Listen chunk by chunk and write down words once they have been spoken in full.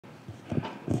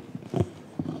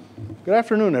Good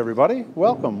afternoon, everybody.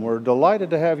 Welcome. We're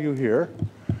delighted to have you here.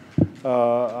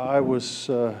 I was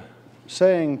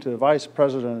saying to Vice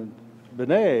President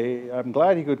Binay, I'm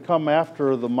glad he could come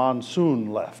after the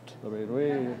monsoon left. I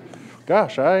mean,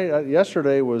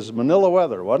 yesterday was Manila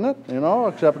weather, wasn't it? You know,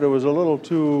 except it was a little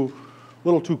too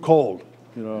cold.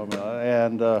 You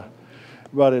know,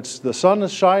 but the sun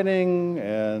is shining,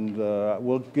 and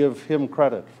we'll give him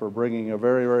credit for bringing a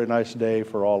very, very nice day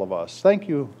for all of us. Thank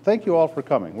you all for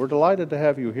coming. We're delighted to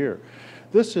have you here.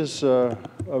 This is a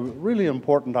really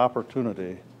important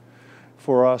opportunity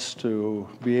for us to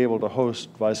be able to host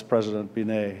Vice President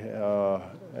Binay.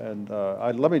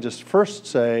 Let me just first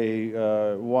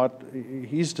say what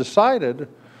he's decided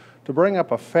to bring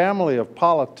up a family of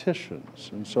politicians.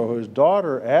 And so his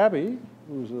daughter, Abby,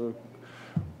 who's a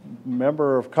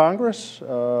member of Congress,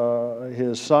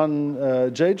 his son,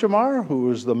 Jejomar, who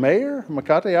is the mayor of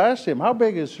Makati. I asked him, how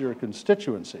big is your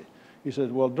constituency? He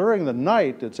said, well, during the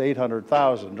night, it's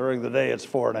 800,000. During the day, it's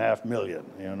 4.5 million,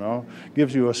 you know.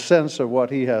 Gives you a sense of what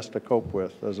he has to cope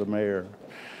with as a mayor.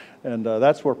 And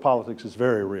that's where politics is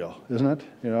very real, isn't it?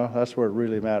 You know, that's where it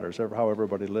really matters, how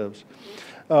everybody lives.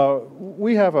 This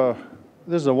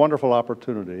is a wonderful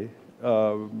opportunity.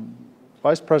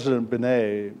 Vice President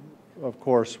Binay, of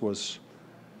course, was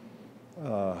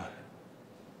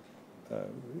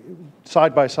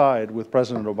side by side with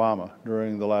President Obama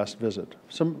during the last visit.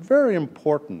 Some very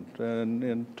important, and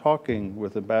in talking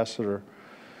with Ambassador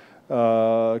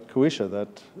Kuisha,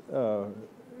 that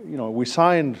you know, we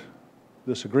signed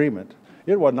this agreement.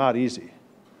 It was not easy.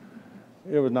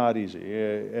 It was not easy,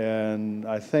 and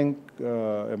I think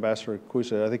Ambassador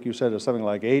Kuisha, I think you said it was something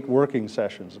like 8 working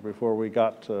sessions before we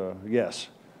got to yes.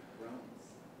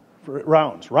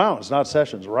 Rounds, not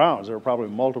sessions, rounds. There were probably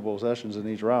multiple sessions in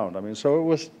each round. I mean, so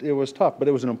it was tough, but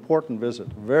it was an important visit,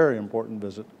 very important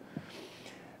visit,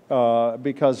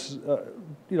 because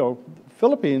you know,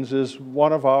 Philippines is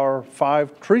one of our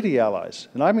 5 treaty allies,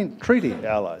 and I mean treaty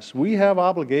allies. We have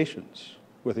obligations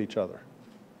with each other,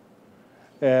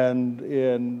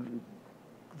 and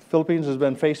Philippines has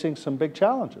been facing some big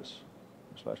challenges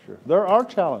this last year. There are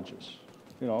challenges,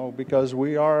 you know, because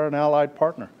we are an allied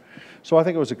partner. So I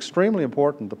think it was extremely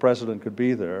important the President could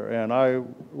be there, and I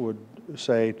would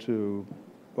say to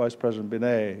Vice President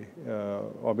Binay,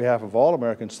 on behalf of all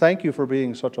Americans, thank you for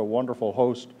being such a wonderful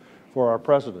host for our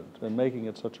President and making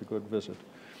it such a good visit.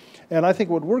 And I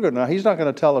think what we're going to, now he's not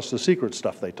going to tell us the secret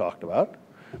stuff they talked about,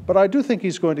 but I do think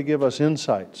he's going to give us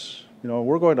insights. You know,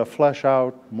 we're going to flesh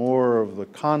out more of the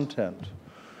content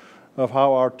of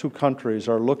how our 2 countries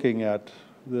are looking at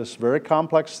this very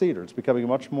complex theater. It's becoming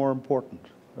much more important.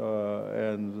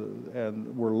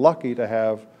 And we're lucky to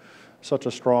have such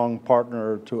a strong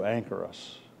partner to anchor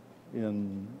us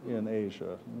in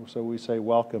Asia. So we say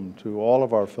welcome to all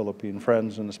of our Philippine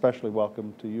friends, and especially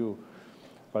welcome to you,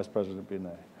 Vice President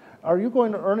Binay. Are you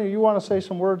going to, Ernie, you want to say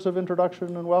some words of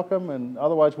introduction and welcome? And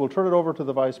otherwise, we'll turn it over to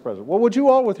the Vice President. Well, would you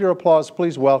all, with your applause,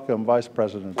 please welcome Vice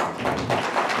President Binay.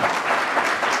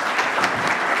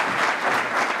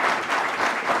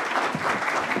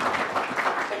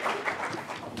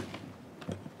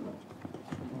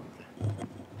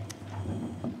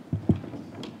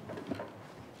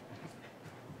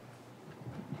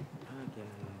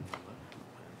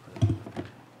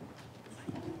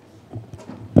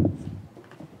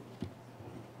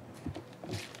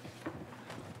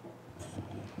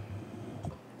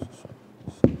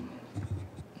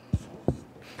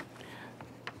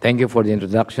 Thank you for the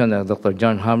introduction, Dr.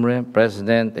 John Hamre,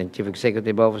 President and Chief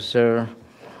Executive Officer,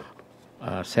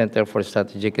 Center for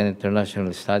Strategic and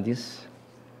International Studies,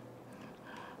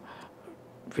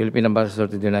 Philippine Ambassador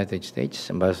to the United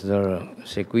States, Ambassador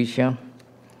C. Mr.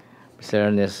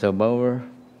 Ernest Bower,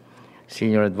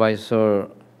 Senior Advisor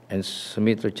and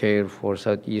Sumitro Chair for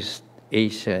Southeast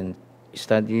Asian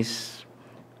Studies,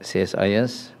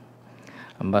 CSIS,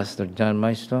 Ambassador John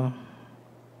Maestro.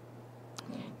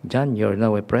 John, you're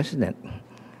now a president.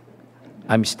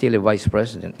 I'm still a vice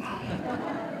president.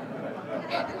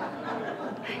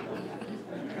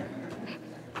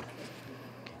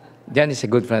 John is a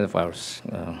good friend of ours.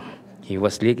 He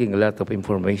was leaking a lot of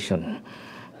information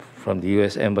from the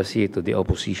U.S. Embassy to the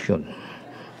opposition.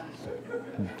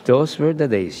 Those were the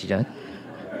days, John.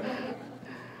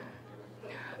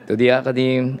 To the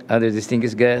Academy, other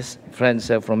distinguished guests, friends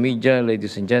from media,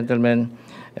 ladies and gentlemen,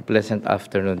 a pleasant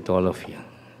afternoon to all of you.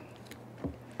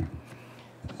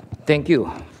 Thank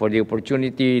you for the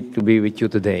opportunity to be with you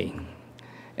today.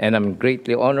 And I'm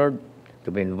greatly honored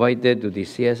to be invited to the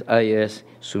CSIS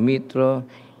Sumitro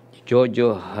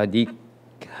Jojo Hadi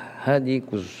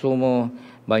Kusumo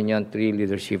Banyan 3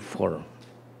 Leadership Forum.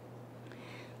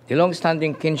 The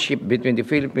long-standing kinship between the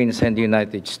Philippines and the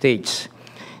United States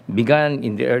began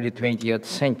in the early 20th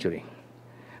century,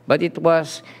 but it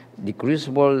was the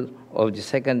crucible of the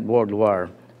Second World War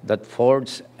that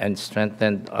forged and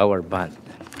strengthened our bond.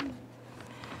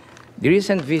 The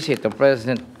recent visit of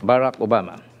President Barack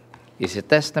Obama is a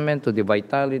testament to the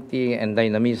vitality and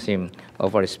dynamism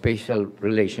of our special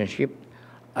relationship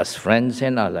as friends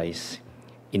and allies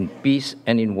in peace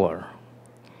and in war.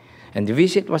 And the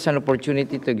visit was an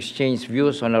opportunity to exchange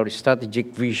views on our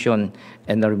strategic vision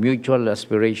and our mutual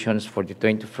aspirations for the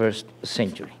 21st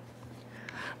century.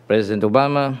 President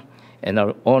Obama and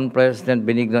our own President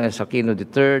Benigno Aquino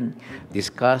III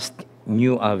discussed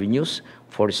new avenues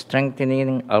for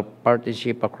strengthening our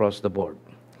partnership across the board,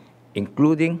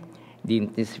 including the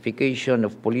intensification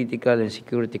of political and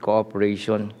security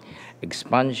cooperation,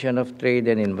 expansion of trade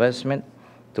and investment,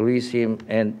 tourism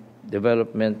and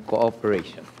development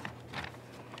cooperation,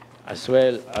 as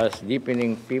well as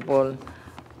deepening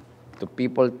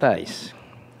people-to-people ties.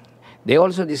 They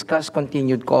also discussed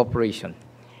continued cooperation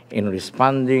in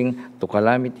responding to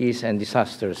calamities and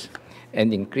disasters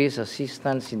and increased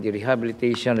assistance in the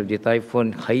rehabilitation of the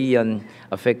Typhoon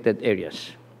Haiyan-affected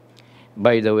areas.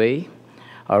 By the way,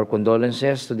 our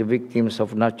condolences to the victims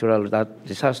of natural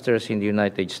disasters in the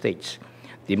United States,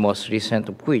 the most recent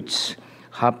of which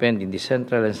happened in the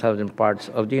central and southern parts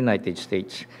of the United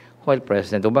States while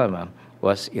President Obama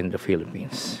was in the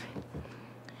Philippines.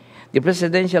 The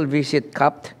presidential visit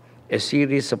capped a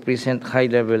series of recent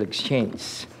high-level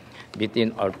exchanges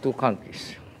between our two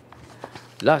countries.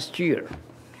 Last year,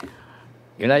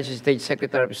 United States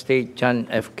Secretary of State John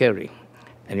F. Kerry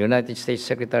and United States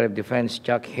Secretary of Defense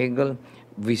Chuck Hagel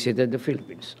visited the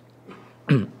Philippines.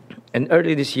 And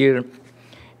early this year,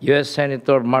 U.S.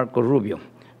 Senator Marco Rubio,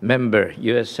 member,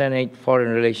 U.S. Senate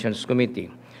Foreign Relations Committee,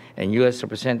 and U.S.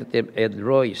 Representative Ed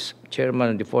Royce,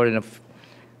 chairman of the Foreign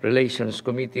Relations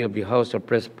Committee of the House of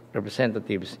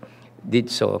Representatives, did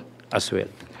so as well.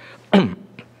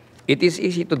 It is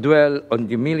easy to dwell on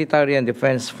the military and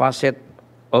defense facet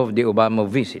of the Obama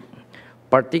visit,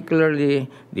 particularly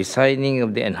the signing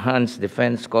of the Enhanced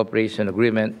Defense Cooperation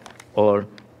Agreement, or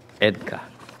EDCA.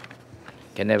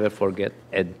 Can never forget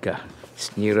EDCA.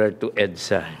 It's nearer to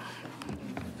EDSA.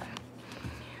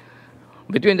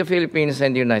 Between the Philippines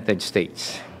and the United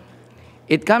States.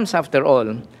 It comes, after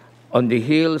all, on the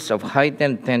heels of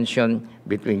heightened tension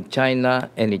between China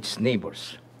and its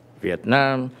neighbors,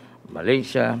 Vietnam,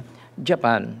 Malaysia,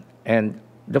 Japan, and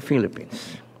the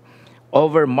Philippines,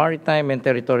 over maritime and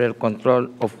territorial control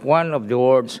of one of the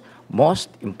world's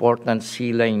most important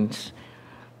sea lines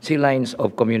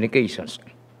of communications,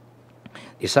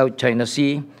 the South China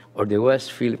Sea, or the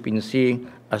West Philippine Sea,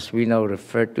 as we now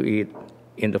refer to it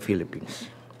in the Philippines.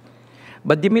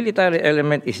 But the military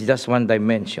element is just one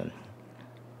dimension,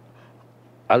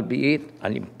 albeit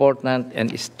an important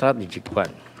and strategic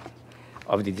one,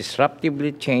 of the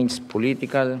disruptively changed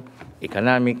political,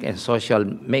 economic, and social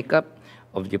makeup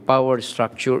of the power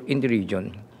structure in the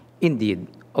region, indeed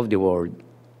of the world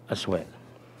as well.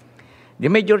 The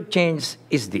major change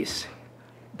is this,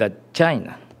 that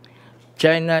China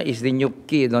is the new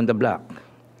kid on the block.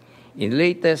 In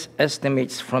latest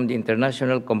estimates from the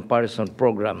International Comparison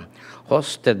Program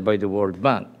hosted by the World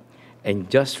Bank and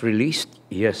just released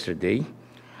yesterday,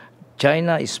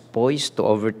 China is poised to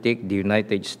overtake the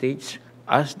United States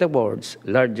as the world's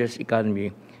largest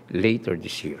economy later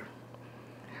this year,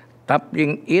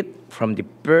 toppling it from the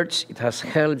perch it has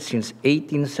held since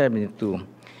 1872.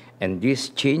 And this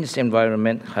changed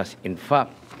environment has, in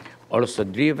fact, also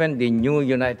driven the new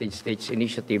United States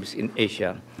initiatives in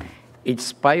Asia,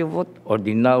 its pivot, or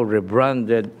the now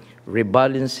rebranded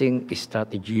rebalancing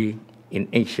strategy in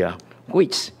Asia,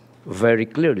 which very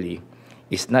clearly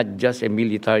is not just a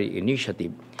military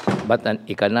initiative, but an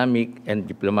economic and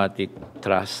diplomatic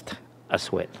thrust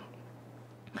as well.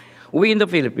 We in the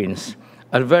Philippines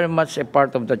are very much a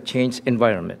part of the changed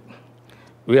environment.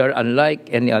 We are unlike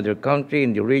any other country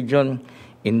in the region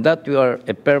in that we are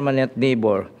a permanent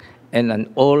neighbor and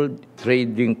an old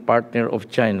trading partner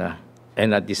of China,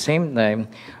 and at the same time,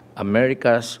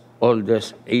 America's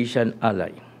oldest Asian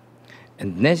ally.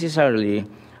 And necessarily,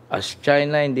 as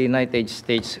China and the United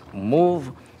States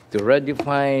move to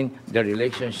redefine their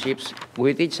relationships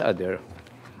with each other,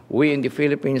 we in the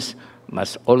Philippines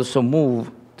must also move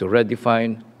to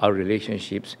redefine our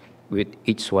relationships with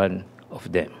each one of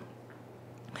them.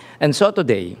 And so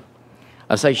today,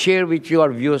 as I share with you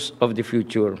our views of the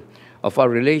future of our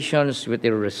relations with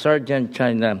a resurgent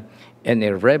China and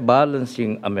a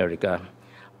rebalancing America,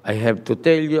 I have to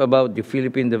tell you about the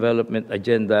Philippine Development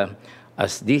Agenda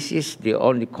as this is the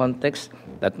only context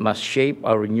that must shape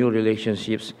our new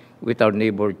relationships with our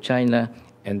neighbor China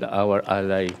and our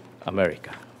ally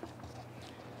America.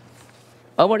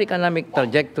 Our economic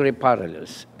trajectory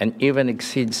parallels and even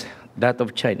exceeds that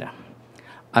of China.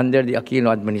 Under the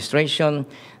Aquino administration,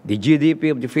 the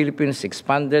GDP of the Philippines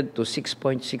expanded to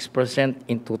 6.6%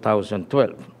 in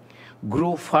 2012,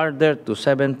 grew further to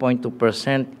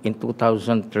 7.2% in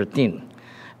 2013,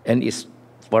 and is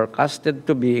forecasted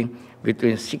to be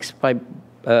between 6.5%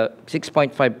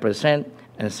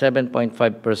 and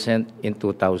 7.5% in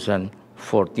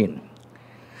 2014.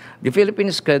 The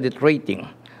Philippines credit rating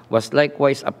was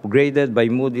likewise upgraded by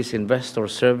Moody's Investor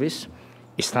Service,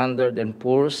 Standard &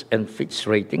 Poor's, and Fitch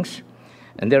Ratings,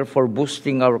 and therefore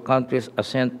boosting our country's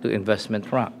ascent to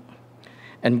investment rank.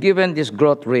 And given these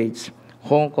growth rates,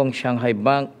 Hong Kong Shanghai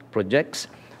Bank projects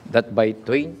that by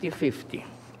 2050,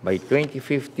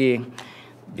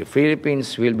 the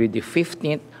Philippines will be the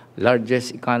 15th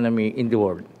largest economy in the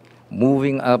world,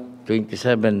 moving up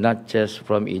 27 notches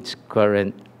from its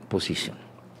current position.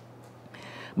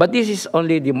 But this is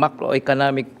only the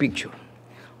macroeconomic picture.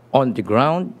 On the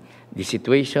ground, the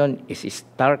situation is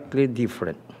starkly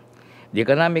different. The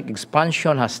economic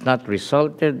expansion has not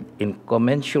resulted in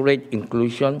commensurate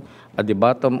inclusion at the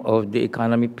bottom of the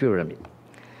economy pyramid.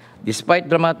 Despite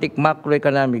dramatic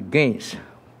macroeconomic gains,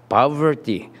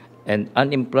 poverty and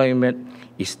unemployment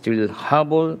is still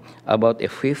hobble about a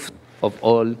fifth of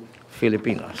all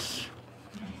Filipinos.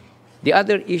 The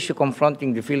other issue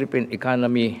confronting the Philippine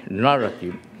economy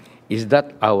narrative is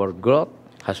that our growth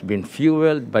has been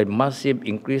fueled by massive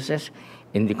increases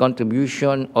in the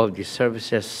contribution of the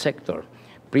services sector,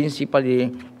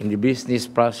 principally in the business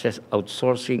process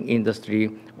outsourcing industry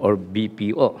or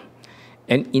BPO,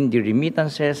 and in the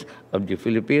remittances of the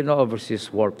Filipino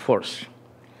overseas workforce.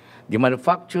 The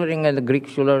manufacturing and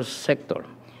agricultural sector,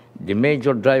 the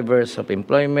major drivers of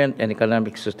employment and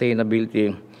economic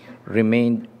sustainability,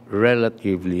 remained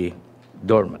relatively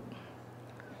dormant.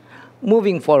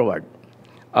 Moving forward,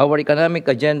 our economic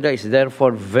agenda is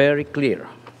therefore very clear.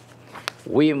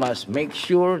 We must make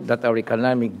sure that our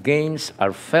economic gains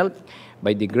are felt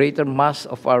by the greater mass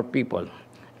of our people,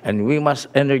 and we must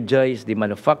energize the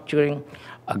manufacturing,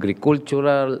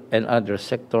 agricultural, and other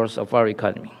sectors of our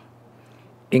economy.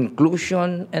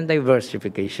 Inclusion and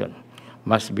diversification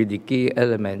must be the key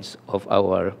elements of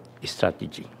our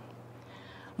strategy.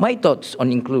 My thoughts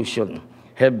on inclusion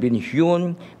have been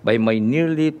hewn by my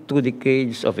nearly 2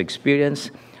 decades of experience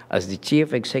as the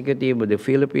Chief Executive of the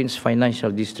Philippines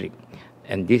Financial District,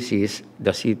 and this is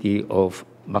the city of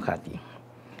Makati.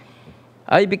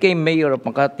 I became mayor of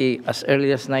Makati as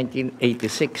early as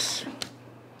 1986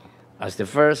 as the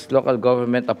first local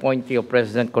government appointee of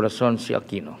President Corazon C.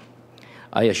 Aquino.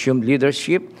 I assumed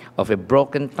leadership of a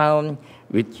broken town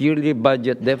with yearly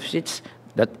budget deficits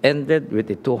that ended with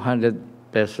a 200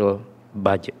 peso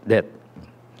budget debt.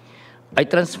 I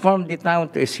transformed the town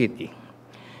to a city,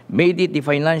 made it the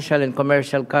financial and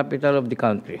commercial capital of the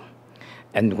country.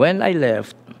 And when I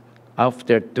left,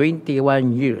 after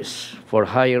 21 years for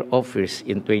higher office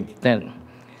in 2010,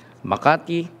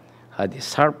 Makati had a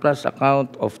surplus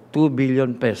account of 2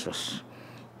 billion pesos,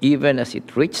 even as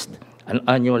it reached an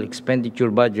annual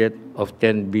expenditure budget of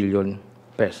 10 billion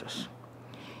pesos.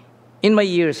 In my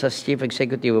years as Chief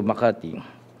Executive of Makati,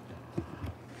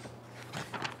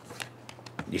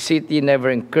 the city never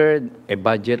incurred a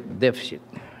budget deficit,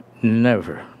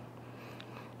 never.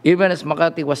 Even as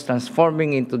Makati was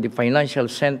transforming into the financial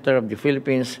center of the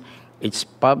Philippines, its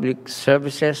public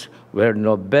services were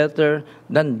no better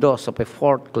than those of a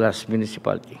fourth-class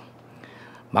municipality.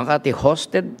 Makati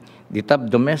hosted the top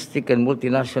domestic and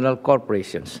multinational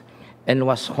corporations and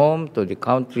was home to the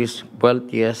country's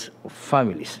wealthiest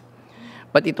families.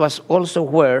 But it was also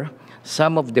where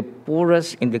some of the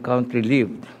poorest in the country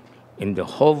lived, in the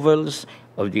hovels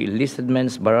of the enlisted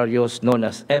men's barrios known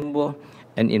as Embo,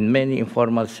 and in many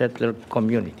informal settler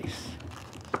communities.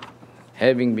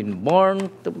 Having been born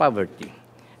to poverty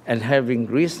and having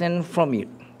risen from it,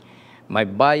 my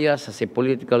bias as a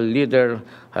political leader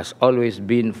has always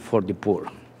been for the poor.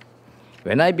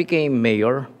 When I became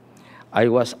mayor, I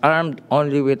was armed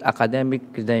only with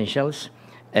academic credentials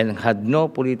and had no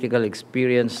political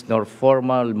experience nor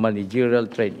formal managerial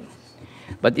training.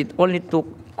 But it only took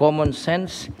common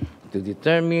sense to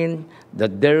determine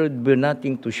that there would be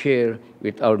nothing to share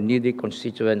with our needy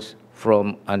constituents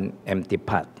from an empty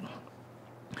pot.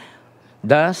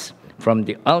 Thus, from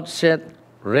the outset,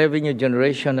 revenue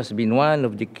generation has been one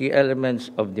of the key elements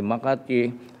of the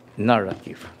Makati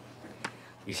narrative.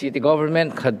 The city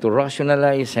government had to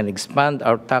rationalize and expand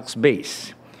our tax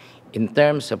base in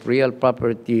terms of real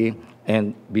property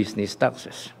and business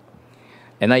taxes.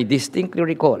 And I distinctly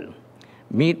recall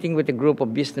meeting with a group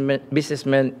of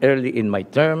businessmen early in my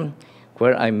term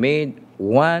where I made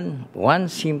one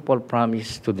simple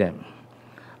promise to them.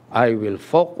 I will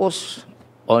focus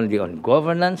only on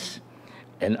governance,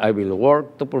 and I will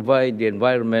work to provide the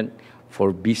environment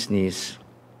for business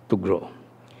to grow.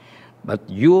 But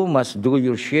you must do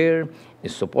your share in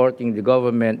supporting the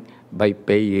government by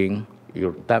paying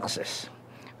your taxes,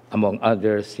 among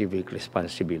other civic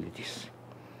responsibilities.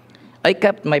 I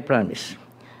kept my promise,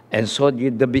 and so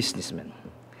did the businessmen.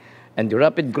 And the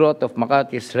rapid growth of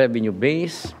Makati's revenue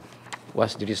base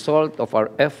was the result of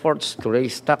our efforts to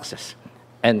raise taxes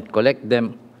and collect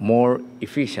them more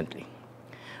efficiently.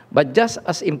 But just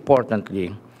as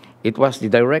importantly, it was the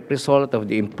direct result of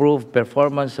the improved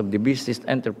performance of the business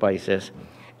enterprises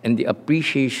and the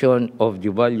appreciation of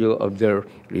the value of their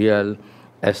real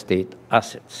estate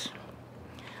assets.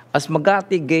 As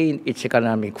Makati gained its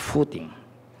economic footing,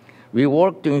 we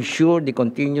worked to ensure the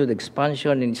continued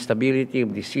expansion and stability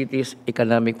of the city's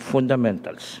economic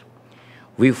fundamentals.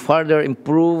 We further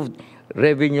improved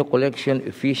revenue collection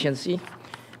efficiency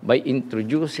by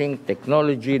introducing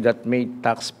technology that made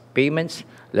tax payments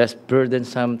less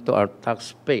burdensome to our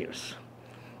taxpayers.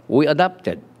 We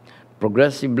adopted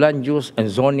progressive land use and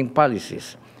zoning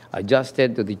policies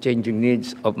adjusted to the changing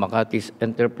needs of Makati's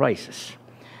enterprises,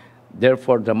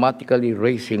 therefore dramatically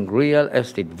raising real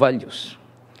estate values.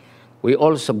 We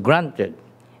also granted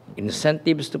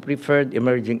incentives to preferred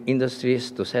emerging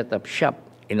industries to set up shop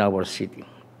in our city.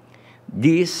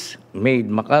 This made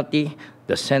Makati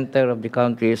the center of the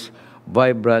country's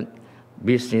vibrant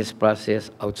business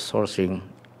process outsourcing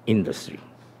industry.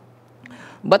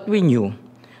 But we knew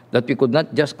that we could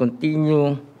not just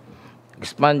continue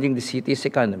expanding the city's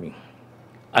economy.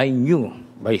 I knew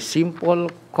by simple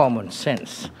common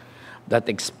sense that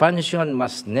expansion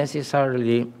must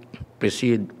necessarily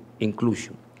precede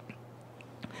inclusion.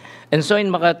 And so in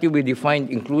Makati, we defined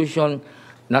inclusion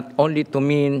not only to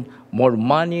mean more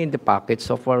money in the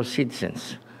pockets of our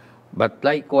citizens, but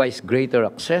likewise greater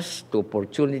access to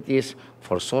opportunities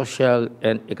for social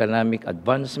and economic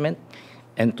advancement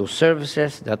and to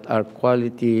services that are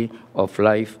quality of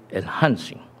life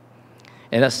enhancing.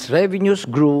 And as revenues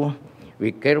grew,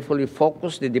 we carefully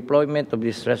focused the deployment of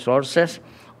these resources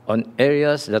on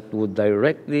areas that would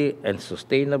directly and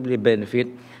sustainably benefit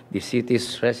the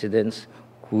city's residents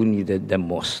who needed them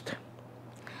most.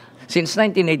 Since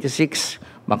 1986,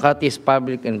 Makati's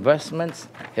public investments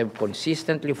have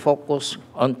consistently focused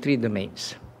on three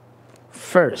domains.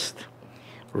 First,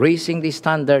 raising the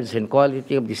standards and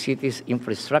quality of the city's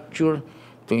infrastructure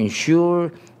to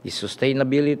ensure the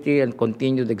sustainability and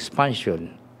continued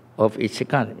expansion of its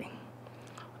economy.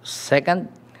 Second,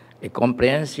 a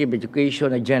comprehensive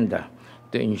education agenda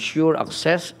to ensure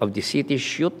access of the city's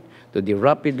youth to the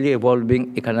rapidly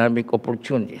evolving economic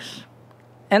opportunities.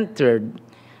 And third,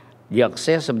 the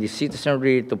access of the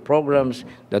citizenry to programs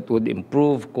that would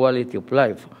improve quality of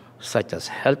life, such as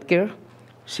healthcare,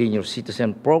 senior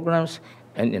citizen programs,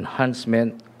 and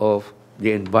enhancement of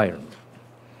the environment.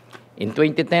 In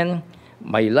 2010,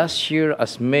 my last year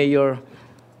as mayor,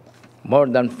 more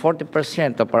than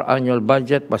 40% of our annual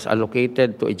budget was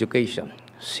allocated to education,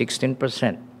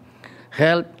 16%,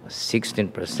 health,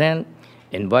 16%,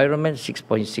 environment,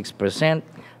 6.6%,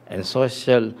 and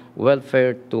social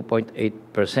welfare,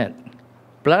 2.8%.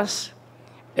 Plus,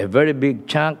 a very big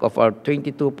chunk of our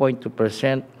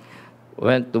 22.2%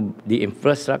 went to the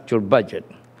infrastructure budget,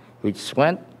 which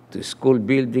went to school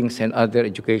buildings and other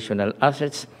educational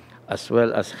assets, as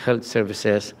well as health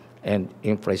services and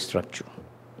infrastructure.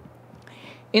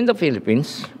 In the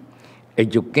Philippines,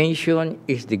 education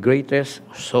is the greatest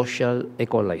social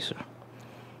equalizer.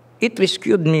 It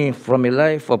rescued me from a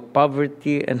life of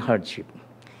poverty and hardship.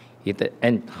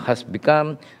 And has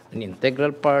become an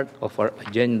integral part of our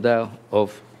agenda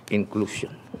of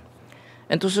inclusion.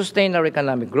 And to sustain our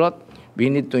economic growth, we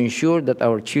need to ensure that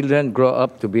our children grow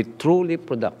up to be truly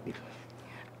productive.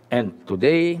 And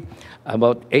today,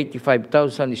 about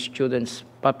 85,000 students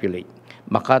populate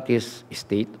Makati's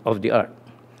state-of-the-art.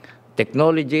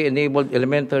 Technology-enabled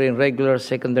elementary and regular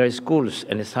secondary schools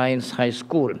and a science high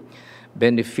school,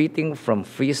 benefiting from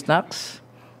free snacks,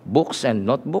 books and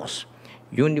notebooks,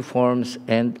 uniforms,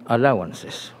 and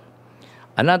allowances.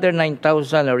 Another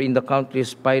 9,000 are in the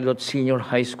country's pilot senior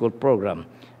high school program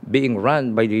being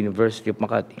run by the University of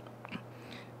Makati.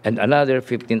 And another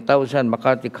 15,000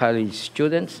 Makati College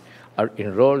students are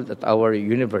enrolled at our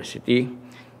university,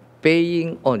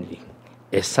 paying only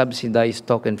a subsidized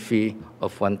token fee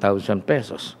of 1,000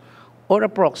 pesos, or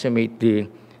approximately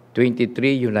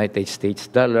 23 United States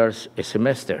dollars a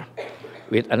semester,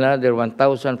 with another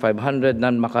 1,500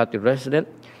 non-Makati resident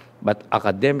but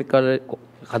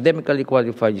academically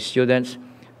qualified students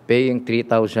paying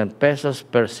 3,000 pesos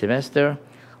per semester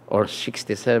or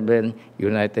 67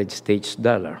 United States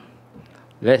dollar,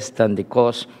 less than the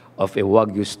cost of a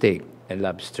Wagyu steak and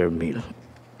lobster meal.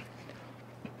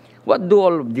 What do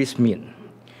all of this mean?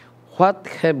 What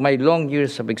have my long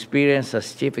years of experience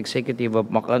as Chief Executive of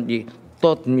Makati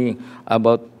taught me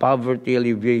about poverty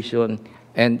alleviation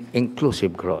and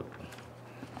inclusive growth?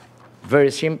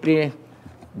 Very simply,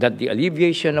 that the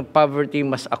alleviation of poverty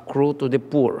must accrue to the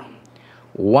poor,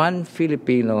 one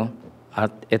Filipino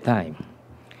at a time.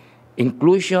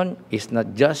 Inclusion is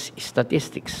not just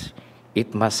statistics.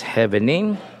 It must have a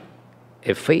name,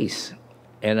 a face,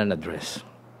 and an address.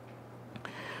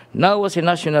 Now, as a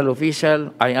national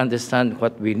official, I understand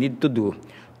what we need to do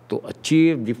to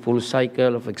achieve the full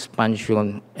cycle of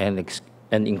expansion and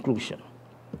inclusion.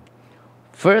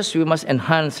 First, we must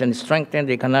enhance and strengthen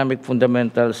the economic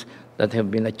fundamentals that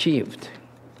have been achieved,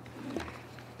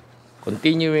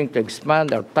 continuing to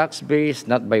expand our tax base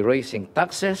not by raising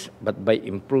taxes, but by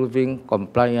improving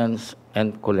compliance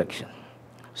and collection.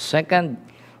 Second,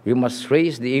 we must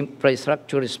raise the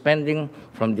infrastructure spending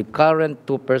from the current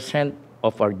 2%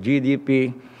 of our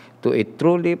GDP to a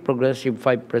truly progressive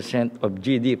 5% of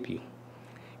GDP,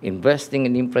 investing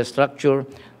in infrastructure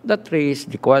that raise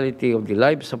the quality of the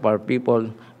lives of our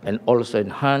people and also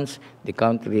enhance the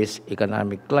country's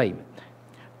economic climate.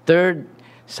 Third,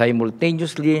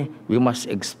 simultaneously, we must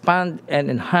expand and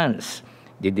enhance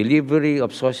the delivery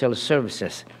of social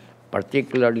services,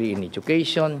 particularly in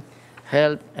education,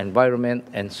 health, environment,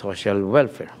 and social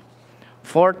welfare.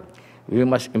 Fourth, we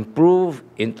must improve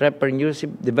entrepreneurship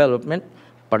development,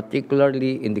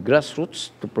 particularly in the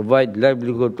grassroots, to provide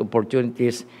livelihood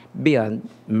opportunities beyond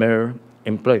mere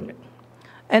employment.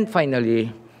 And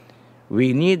finally,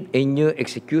 we need a new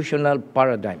executional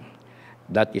paradigm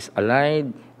that is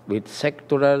aligned with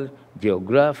sectoral,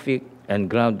 geographic, and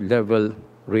ground-level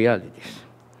realities.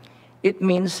 It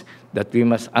means that we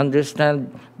must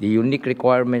understand the unique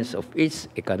requirements of each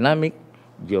economic,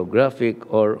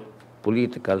 geographic, or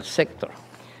political sector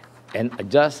and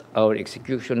adjust our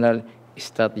executional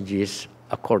strategies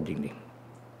accordingly.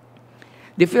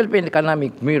 The Philippine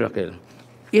economic miracle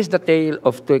is the tale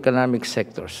of two economic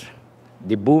sectors: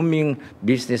 the booming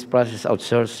business process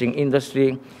outsourcing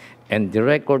industry and the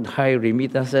record high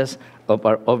remittances of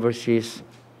our overseas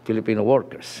Filipino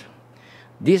workers.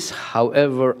 This,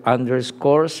 however,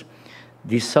 underscores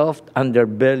the soft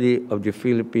underbelly of the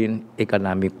Philippine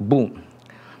economic boom.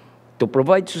 To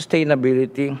provide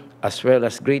sustainability as well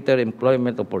as greater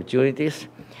employment opportunities,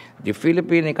 the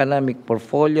Philippine economic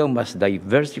portfolio must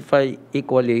diversify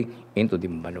equally into the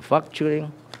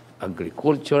manufacturing,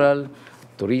 agricultural,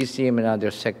 tourism, and other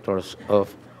sectors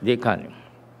of the economy.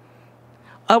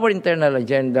 Our internal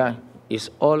agenda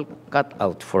is all cut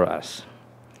out for us.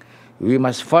 We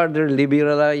must further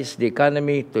liberalize the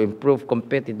economy to improve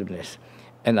competitiveness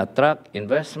and attract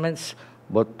investments,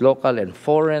 both local and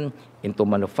foreign, into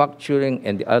manufacturing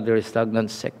and the other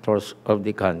stagnant sectors of the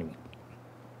economy.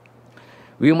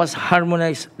 We must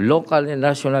harmonize local and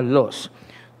national laws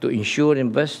to ensure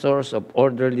investors of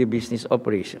orderly business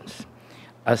operations,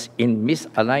 as in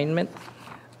misalignment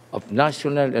of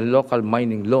national and local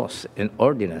mining laws and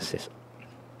ordinances.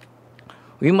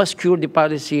 We must cure the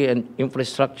policy and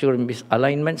infrastructure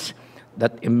misalignments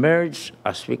that emerge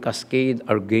as we cascade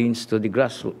our gains to the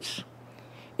grassroots.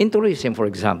 In tourism, for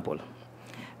example,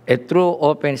 a true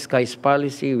open skies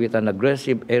policy with an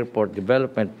aggressive airport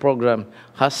development program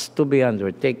has to be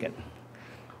undertaken.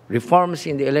 Reforms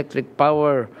in the electric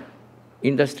power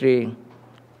industry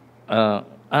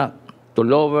act to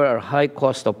lower our high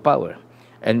cost of power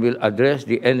and will address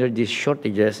the energy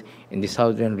shortages in the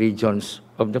southern regions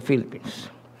of the Philippines.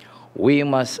 We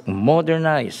must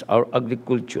modernize our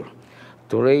agriculture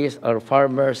to raise our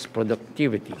farmers'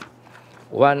 productivity,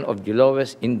 one of the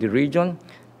lowest in the region,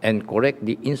 and correct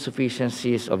the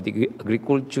insufficiencies of the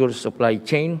agriculture supply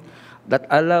chain that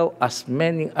allow as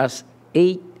many as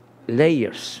 8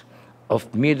 layers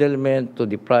of middlemen to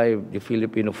deprive the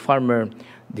Filipino farmer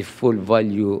the full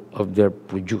value of their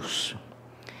produce.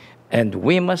 And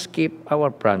we must keep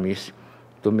our promise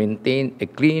to maintain a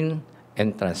clean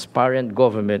and transparent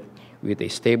government with a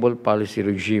stable policy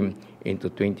regime into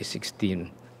 2016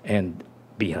 and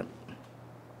beyond.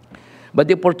 But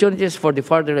the opportunities for the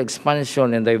further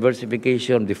expansion and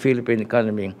diversification of the Philippine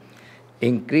economy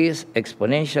increase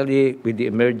exponentially with the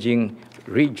emerging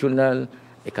regional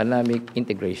economic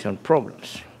integration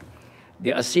programs.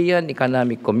 The ASEAN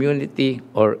Economic Community,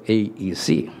 or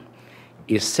AEC,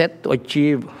 is set to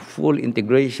achieve full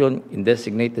integration in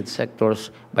designated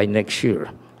sectors by next year,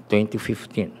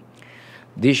 2015.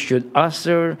 This should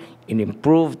usher in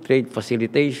improved trade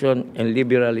facilitation and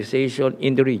liberalization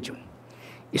in the region,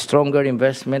 stronger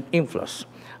investment inflows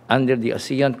under the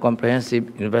ASEAN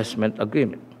Comprehensive Investment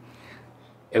Agreement,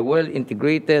 a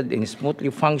well-integrated and smoothly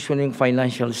functioning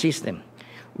financial system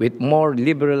with more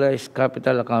liberalized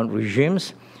capital account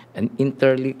regimes and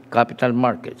interlinked capital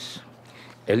markets,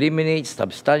 eliminate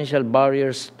substantial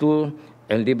barriers to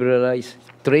and liberalize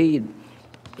trade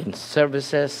in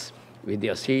services with the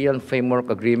ASEAN Framework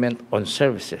Agreement on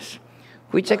Services,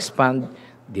 which expand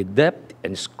the depth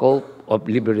and scope of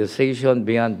liberalization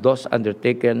beyond those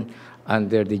undertaken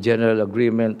under the General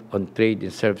Agreement on Trade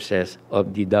and Services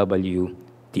of the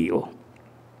WTO.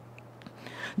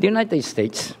 The United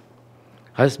States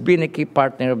has been a key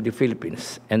partner of the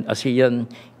Philippines and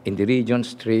ASEAN in the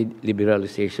region's trade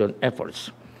liberalization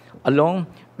efforts, along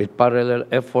with parallel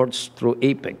efforts through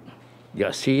APEC, the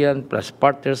ASEAN Plus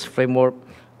Partners Framework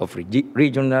of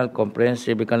Regional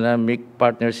Comprehensive Economic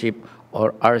Partnership,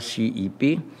 or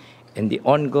RCEP, and the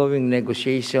ongoing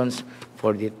negotiations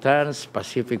for the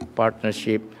Trans-Pacific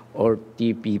Partnership, or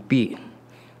TPP,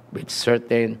 with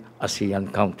certain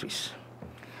ASEAN countries.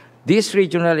 These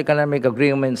regional economic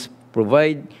agreements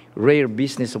provide rare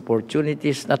business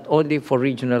opportunities not only for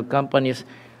regional companies,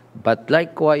 but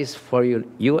likewise for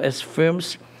U.S.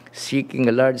 firms seeking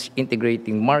a large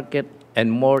integrating market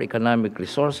and more economic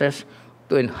resources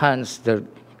to enhance their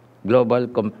global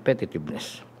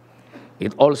competitiveness.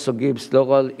 It also gives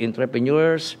local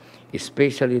entrepreneurs,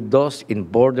 especially those in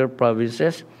border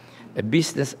provinces, a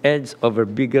business edge over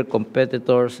bigger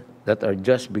competitors that are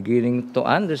just beginning to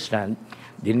understand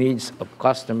the needs of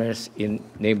customers in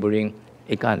neighboring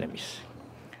economies.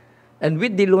 And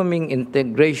with the looming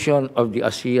integration of the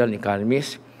ASEAN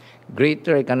economies,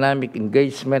 greater economic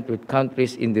engagement with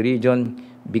countries in the region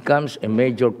becomes a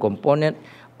major component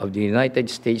of the United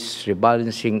States'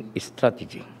 rebalancing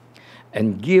strategy.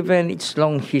 And given its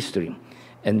long history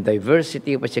and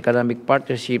diversity of its economic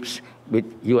partnerships with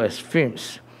U.S.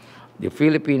 firms, the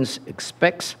Philippines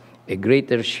expects a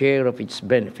greater share of its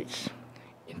benefits.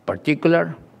 In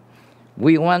particular,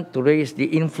 we want to raise the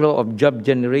inflow of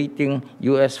job-generating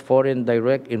U.S. foreign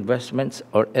direct investments,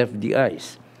 or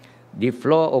FDIs, the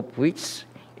flow of which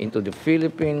into the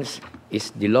Philippines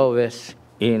is the lowest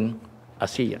in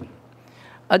ASEAN.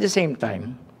 At the same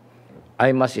time,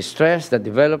 I must stress that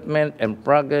development and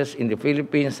progress in the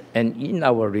Philippines and in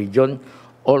our region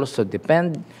also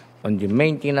depend on the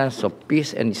maintenance of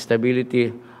peace and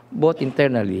stability both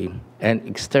internally and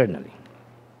externally.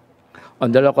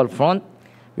 On the local front,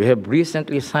 we have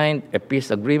recently signed a peace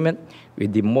agreement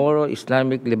with the Moro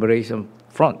Islamic Liberation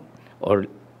Front, or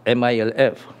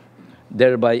MILF,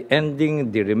 thereby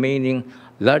ending the remaining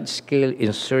large-scale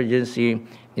insurgency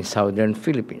in southern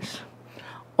Philippines.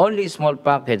 Only small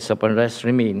pockets of unrest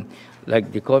remain,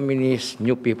 like the Communist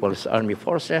New People's Army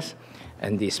Forces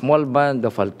and the small band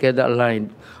of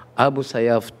Al-Qaeda-aligned Abu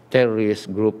Sayyaf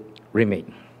terrorist group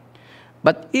remain.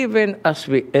 But even as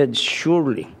we edge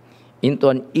surely into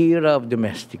an era of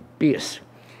domestic peace,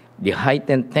 the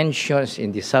heightened tensions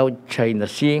in the South China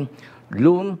Sea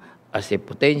loom as a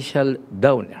potential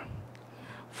downer.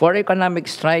 For economic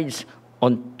strides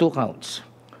on two counts.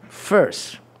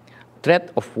 First,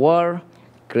 threat of war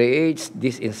creates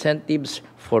disincentives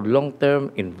for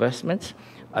long-term investments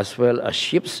as well as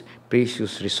shifts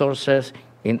precious resources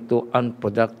into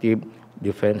unproductive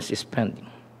defense spending.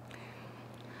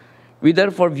 We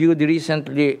therefore view the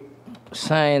recently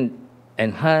signed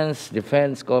Enhanced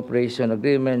Defense Cooperation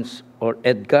Agreements, or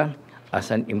EDCA, as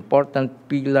an important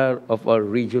pillar of our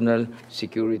regional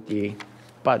security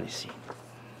policy,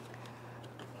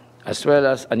 as well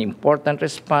as an important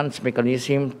response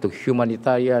mechanism to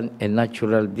humanitarian and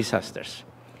natural disasters.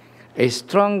 A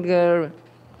stronger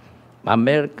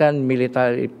American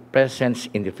military presence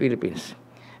in the Philippines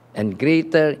and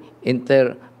greater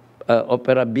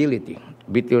interoperability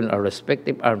between our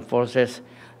respective armed forces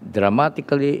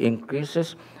dramatically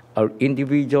increases our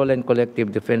individual and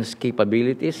collective defense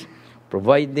capabilities,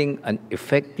 providing an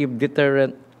effective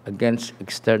deterrent against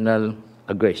external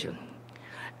aggression.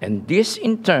 And this,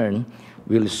 in turn,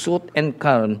 will suit and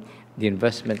calm the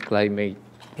investment climate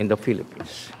in the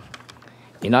Philippines.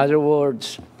 In other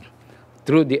words,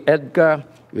 through the EDCA,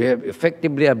 we have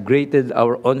effectively upgraded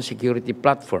our own security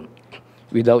platform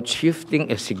without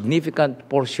shifting a significant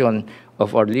portion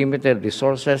of our limited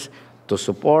resources to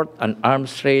support an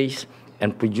arms race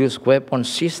and produce weapon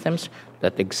systems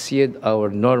that exceed our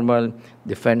normal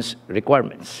defense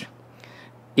requirements.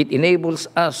 It enables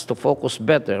us to focus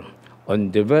better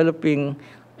on developing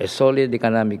a solid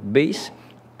economic base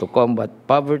to combat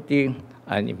poverty,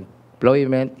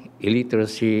 unemployment,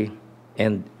 illiteracy,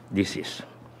 and disease.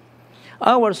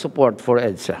 Our support for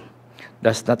EDSA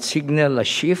does not signal a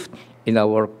shift in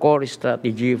our core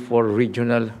strategy for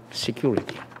regional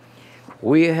security.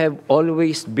 We have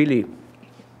always believed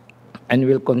and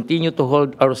will continue to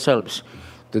hold ourselves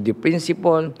to the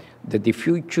principle that the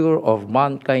future of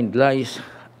mankind lies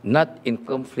not in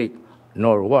conflict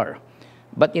nor war,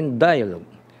 but in dialogue,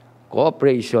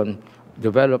 cooperation,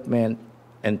 development,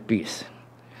 and peace.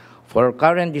 For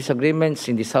current disagreements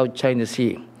in the South China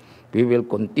Sea, we will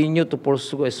continue to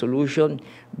pursue a solution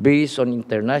based on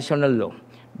international law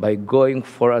by going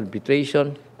for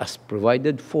arbitration as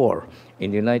provided for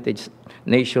in the United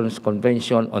Nations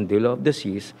Convention on the Law of the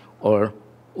Seas, or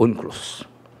UNCLOS.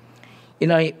 In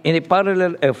a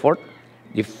parallel effort,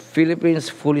 the Philippines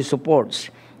fully supports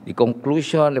the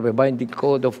conclusion of a binding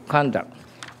code of conduct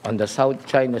on the South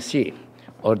China Sea,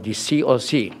 or the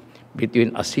COC,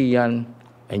 between ASEAN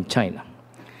and China.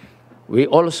 We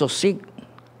also seek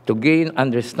to gain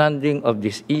understanding of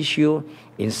this issue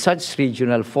in such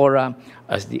regional fora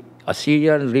as the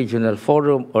ASEAN Regional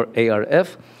Forum, or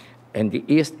ARF, and the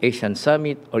East Asian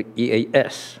Summit, or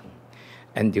EAS.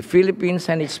 And the Philippines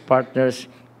and its partners,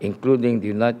 including the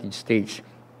United States,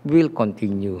 will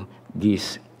continue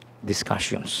these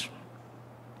discussions.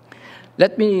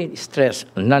 Let me stress,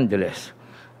 nonetheless,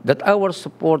 that our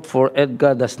support for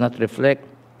EDGA does not reflect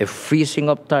a freezing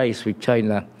of ties with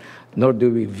China, nor do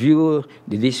we view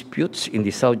the disputes in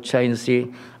the South China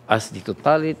Sea as the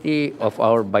totality of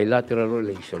our bilateral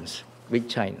relations with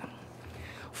China.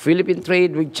 Philippine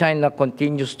trade with China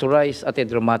continues to rise at a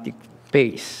dramatic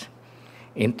pace.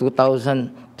 In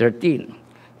 2013,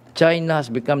 China has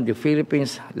become the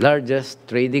Philippines' largest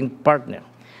trading partner,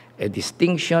 a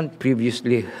distinction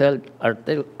previously held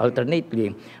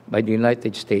alternately by the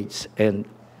United States and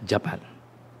Japan.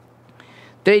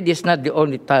 Trade is not the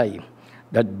only tie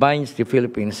that binds the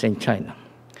Philippines and China.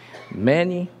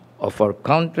 Many of our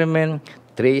countrymen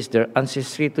trace their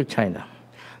ancestry to China.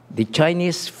 The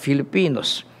Chinese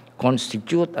Filipinos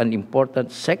constitute an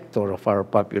important sector of our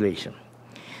population.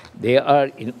 They are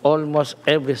in almost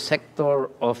every sector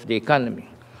of the economy,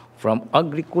 from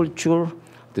agriculture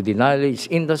to the knowledge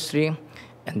industry,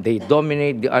 and they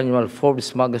dominate the annual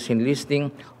Forbes magazine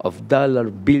listing of dollar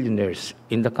billionaires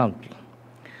in the country.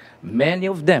 Many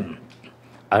of them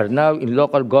are now in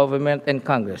local government and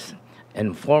Congress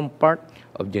and form part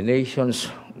of the nation's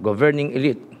governing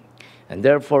elite. And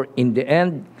therefore, in the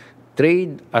end,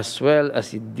 trade as well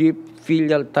as the deep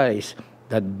filial ties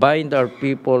that bind our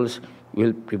peoples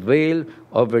will prevail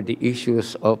over the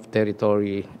issues of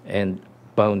territory and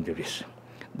boundaries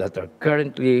that are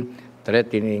currently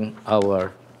threatening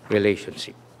our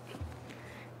relationship.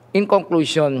 In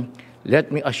conclusion, let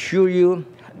me assure you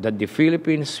that the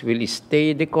Philippines will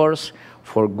stay the course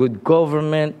for good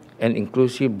government and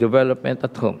inclusive development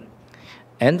at home,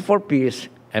 and for peace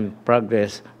and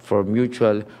progress for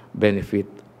mutual benefit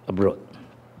abroad.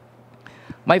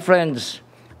 My friends,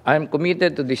 I am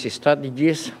committed to these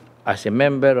strategies as a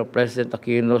member of President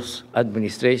Aquino's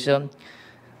administration,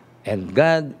 and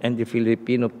God and the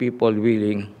Filipino people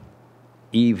willing,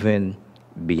 even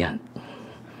beyond.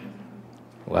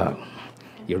 Wow,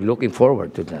 you're looking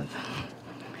forward to that.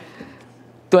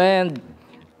 To end,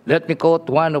 let me quote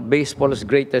one of baseball's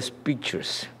greatest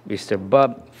pitchers, Mr.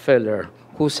 Bob Feller,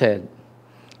 who said,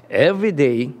 "Every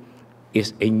day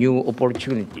is a new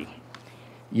opportunity.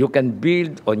 You can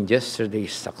build on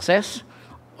yesterday's success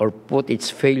or put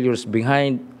its failures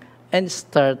behind and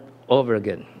start over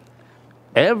again.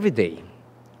 Every day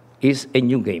is a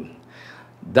new game.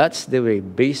 That's the way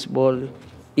baseball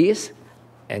is,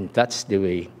 and that's the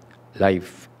way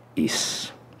life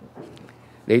is."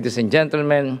 Ladies and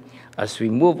gentlemen, as we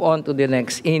move on to the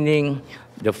next inning,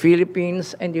 the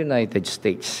Philippines and the United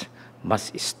States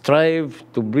must strive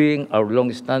to bring our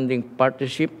long-standing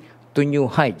partnership to new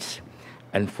heights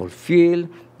and fulfill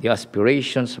the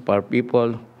aspirations of our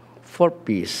people for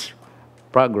peace,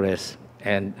 progress,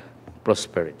 and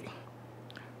prosperity.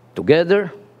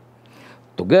 Together,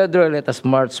 let us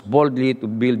march boldly to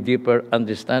build deeper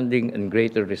understanding and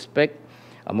greater respect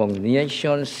among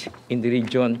nations in the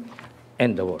region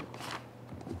and the world.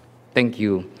 Thank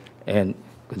you, and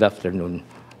good afternoon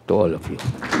to all of you.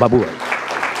 Mabuhay.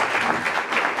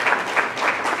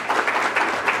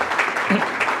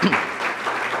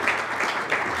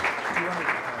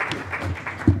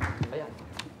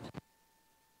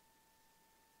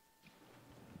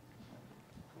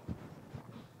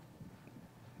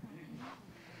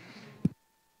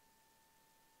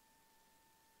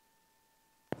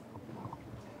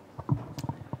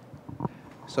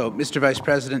 So, Mr. Vice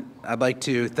President, I'd like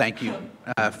to thank you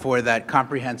for that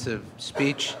comprehensive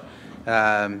speech.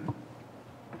 When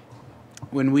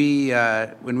we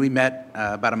met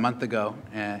about a month ago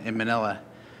in Manila,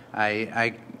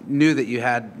 I knew that you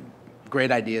had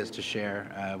great ideas to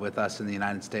share with us in the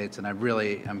United States, and I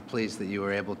really am pleased that you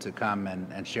were able to come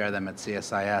and share them at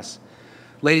CSIS.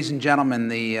 Ladies and gentlemen,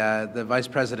 the Vice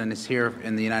President is here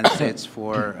in the United States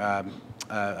for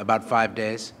about 5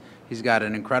 days. He's got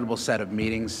an incredible set of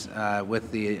meetings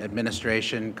with the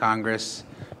administration, Congress,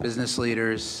 business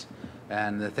leaders,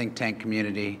 and the think tank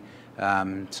community.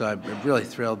 So I'm really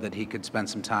thrilled that he could spend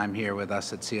some time here with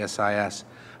us at CSIS.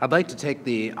 I'd like to take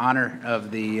the honor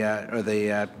of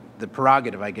the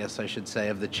prerogative, I guess I should say,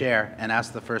 of the chair and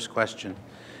ask the first question.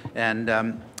 And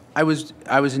I was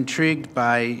intrigued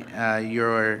by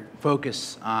your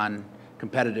focus on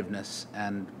competitiveness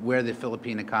and where the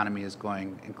Philippine economy is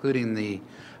going, including the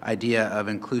idea of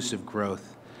inclusive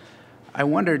growth. I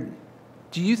wondered,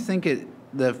 do you think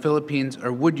the Philippines,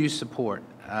 or would you support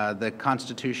the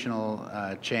constitutional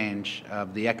change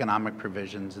of the economic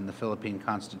provisions in the Philippine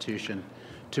Constitution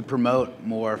to promote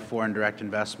more foreign direct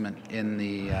investment in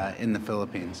the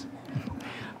Philippines?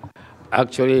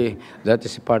 Actually, that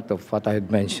is part of what I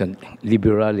had mentioned,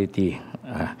 liberality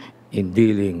in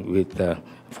dealing with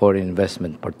foreign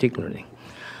investment particularly.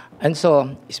 And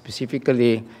so,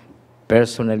 specifically,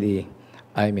 personally,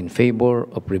 I'm in favor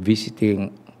of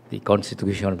revisiting the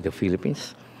Constitution of the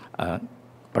Philippines,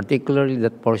 particularly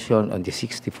that portion on the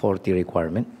 60-40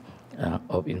 requirement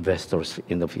of investors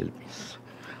in the Philippines.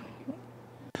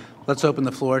 Let's open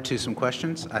the floor to some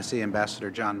questions. I see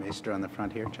Ambassador John Maester on the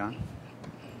front here. John,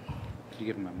 could you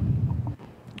give him a mic?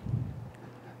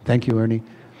 Thank you, Ernie.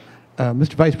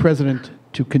 Mr. Vice President,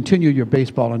 to continue your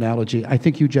baseball analogy, I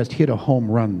think you just hit a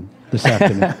home run this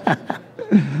afternoon.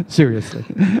 Seriously.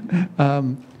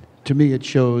 To me, it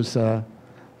shows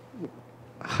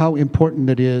how important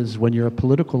it is when you're a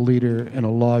political leader and a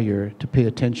lawyer to pay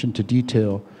attention to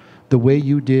detail the way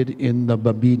you did in the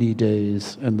Babini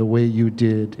days and the way you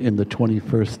did in the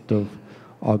 21st of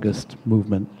August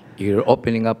movement. You're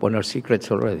opening up on our secrets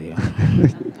already.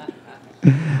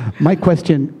 My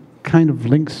question kind of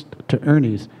links to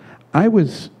Ernie's. I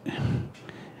was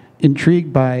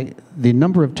intrigued by the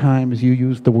number of times you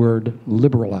used the word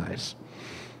liberalize.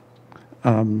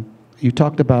 You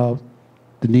talked about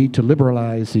the need to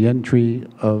liberalize the entry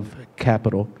of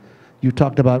capital. You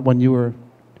talked about when you were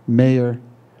mayor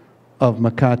of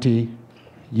Makati,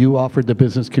 you offered the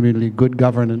business community good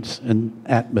governance and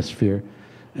atmosphere,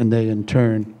 and they in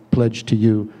turn pledged to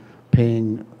you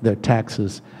paying their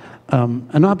taxes.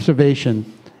 An observation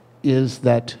is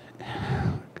that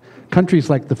countries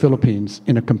like the Philippines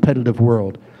in a competitive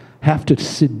world have to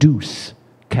seduce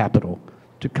capital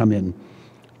to come in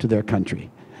to their country.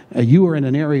 You are in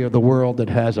an area of the world that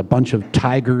has a bunch of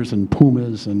tigers and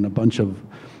pumas and a bunch of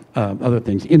other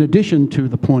things, in addition to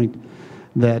the point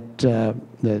that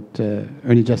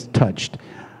Ernie just touched.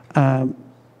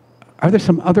 Are there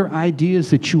some other ideas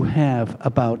that you have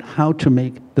about how to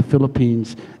make the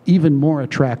Philippines even more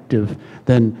attractive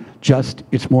than just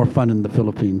it's more fun in the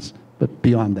Philippines, but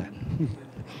beyond that?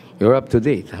 You're up to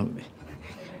date.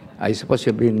 I suppose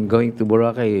you've been going to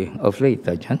Boracay of late,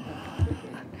 John?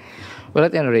 Well,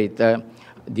 at any rate,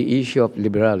 the issue of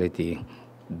liberality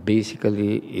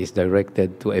basically is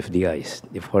directed to FDIs,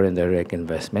 the foreign direct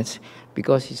investments,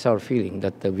 because it's our feeling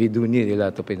that we do need a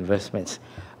lot of investments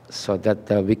so that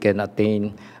we can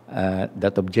attain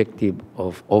that objective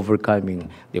of overcoming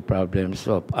the problems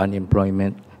of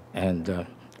unemployment and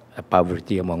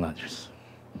poverty, among others.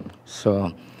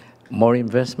 So more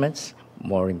investments,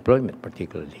 more employment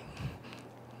particularly.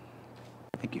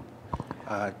 Thank you.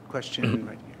 Question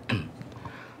right here.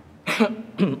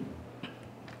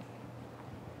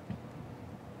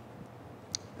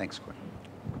 Thanks, Court.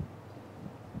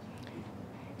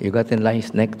 You got a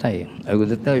nice necktie. I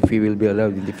wouldn't know if you will be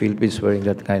allowed in the Philippines wearing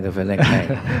that kind of a necktie.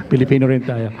 Filipino rin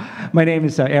tayo. My name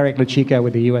is Eric Luchica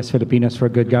with the U.S. Filipinos for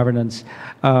Good Governance.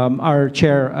 Our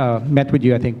chair met with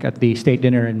you, I think, at the state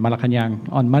dinner in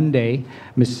Malacanang on Monday,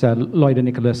 Ms. Lloyda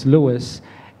Nicholas Lewis,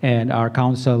 and our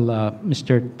counsel,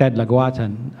 Mr. Ted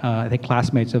Laguatan, I think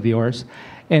classmates of yours.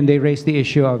 And they raised the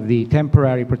issue of the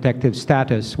temporary protective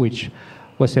status, which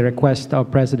was a request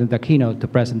of President Aquino to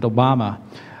President Obama.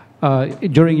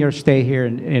 During your stay here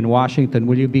in Washington,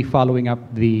 will you be following up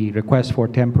the request for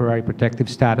temporary protective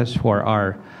status for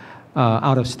our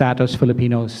out-of-status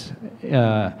Filipinos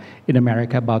in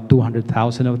America, about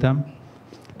 200,000 of them?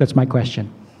 That's my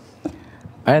question.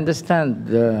 I understand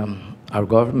our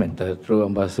government, through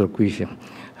Ambassador Quisha,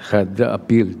 had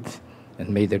appealed and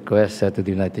made a request to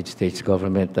the United States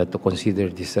government to consider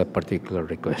this particular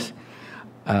request.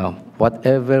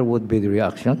 Whatever would be the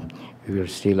reaction, we are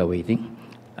still awaiting,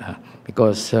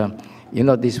 because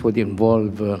this would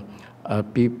involve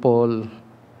people,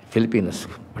 Filipinos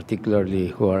particularly,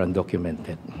 who are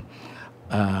undocumented,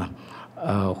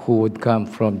 who would come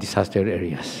from disaster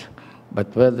areas.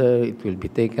 But whether it will be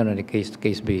taken on a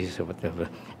case-to-case basis or whatever,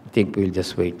 I think we'll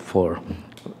just wait for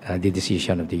the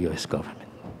decision of the U.S. government.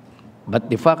 But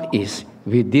the fact is,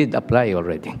 we did apply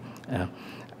already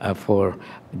for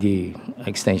the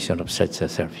extension of such a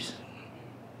service.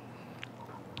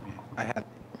 I had.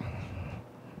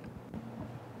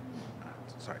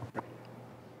 Sorry.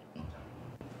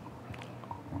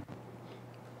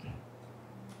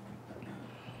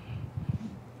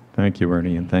 Thank you,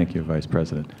 Ernie, and thank you, Vice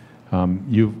President.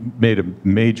 You've made a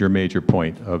major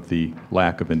point of the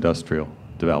lack of industrial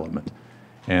development,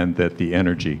 and that the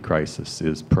energy crisis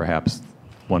is perhaps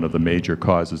one of the major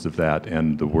causes of that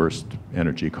and the worst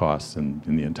energy costs in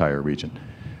the entire region.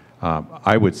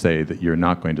 I would say that you're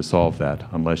not going to solve that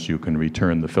unless you can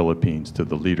return the Philippines to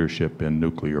the leadership in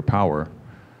nuclear power,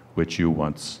 which you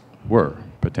once were,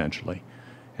 potentially,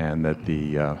 and that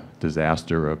the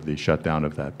disaster of the shutdown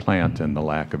of that plant and the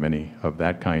lack of any of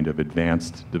that kind of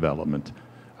advanced development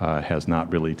has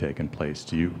not really taken place.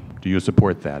 Do you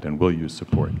support that, and will you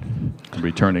support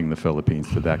returning the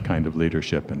Philippines to that kind of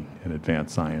leadership in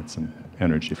advanced science and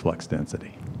energy flux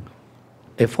density?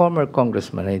 A former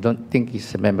congressman, I don't think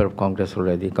he's a member of Congress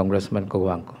already, Congressman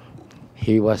Cojuangco,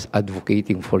 he was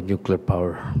advocating for nuclear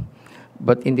power.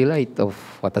 But in the light of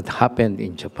what had happened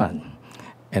in Japan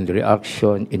and the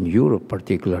reaction in Europe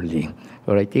particularly,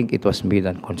 where I think it was made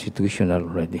unconstitutional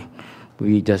already,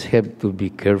 we just have to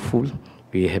be careful.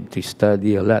 We have to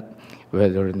study a lot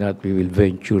whether or not we will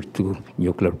venture to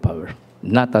nuclear power.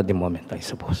 Not at the moment, I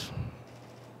suppose.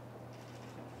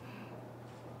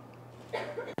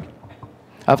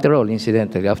 After all,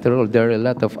 incidentally, there are a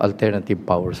lot of alternative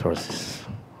power sources.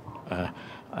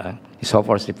 So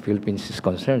far as the Philippines is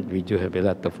concerned, we do have a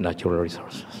lot of natural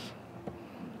resources.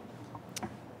 Thank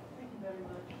you very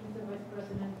much, Mr. Vice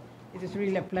President. It is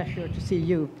really a pleasure to see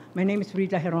you. My name is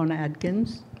Rita Herona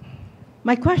Adkins.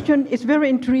 My question is very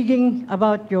intriguing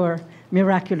about your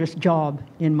miraculous job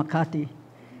in Makati,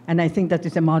 and I think that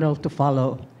is a model to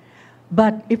follow.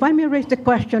 But if I may raise the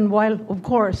question, while, of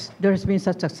course, there has been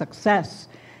such a success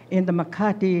in the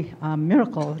Makati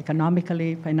miracle,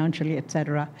 economically, financially,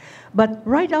 etc., but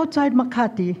right outside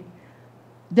Makati,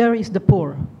 there is the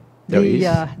poor. Living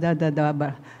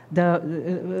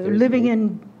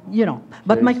in,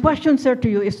 But my question, sir, to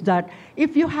you is that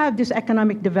if you have this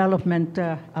economic development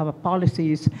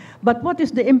policies, but what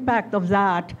is the impact of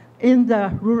that in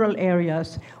the rural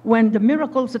areas when the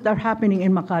miracles that are happening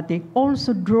in Makati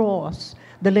also draws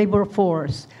the labor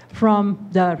force from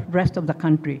the rest of the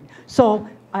country? So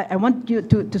I want you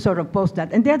to sort of pose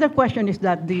that. And the other question is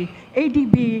that the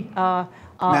ADB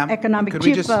economic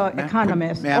chief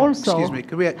economist also excuse me,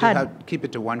 could we keep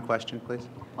it to one question, please?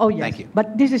 Oh, yes. Thank you.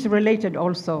 But this is related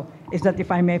also, is that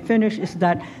if I may finish, is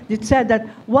that it said that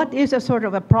what is a sort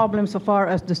of a problem so far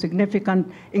as the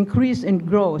significant increase in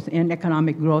growth, in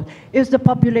economic growth, is the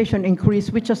population increase,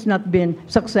 which has not been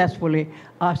successfully,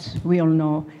 as we all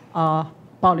know,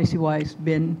 policy-wise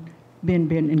been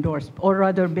endorsed, or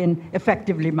rather been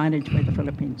effectively managed by the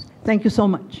Philippines. Thank you so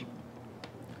much.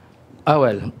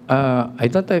 I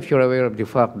don't know if you're aware of the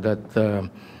fact that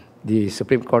the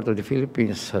Supreme Court of the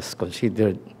Philippines has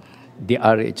considered the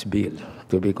RH bill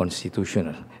to be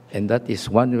constitutional, and that is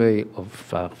one way of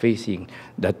facing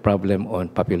that problem on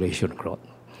population growth.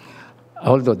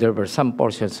 Although there were some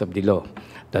portions of the law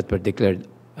that were declared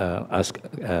as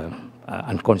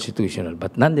unconstitutional,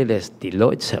 but nonetheless, the law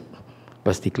itself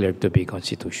was declared to be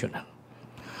constitutional.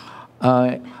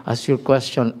 As your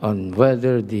question on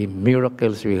whether the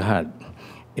miracles we had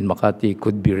in Makati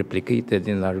could be replicated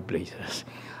in other places,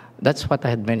 that's what I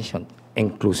had mentioned,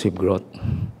 inclusive growth.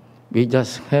 We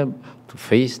just have to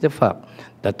face the fact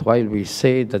that while we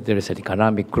say that there is an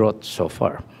economic growth so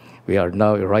far, we are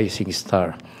now a rising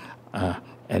star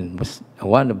and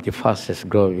one of the fastest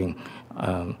growing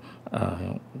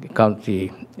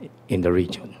country in the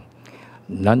region.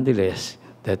 Nonetheless,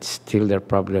 that's still the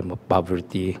problem of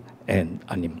poverty and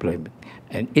unemployment.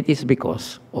 And it is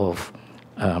because of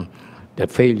the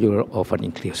failure of an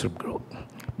inclusive growth.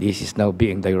 This is now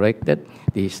being directed.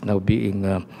 This is now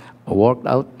being worked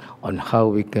out on how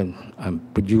we can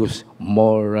produce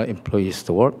more employees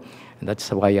to work. And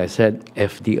that's why I said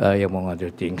FDI, among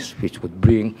other things, which would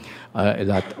bring a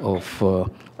lot of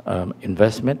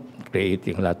investment,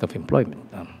 creating a lot of employment,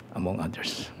 among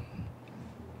others.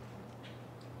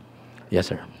 Yes,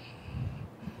 sir.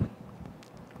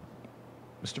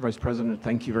 Mr. Vice President,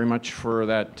 thank you very much for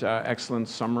that excellent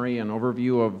summary and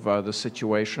overview of the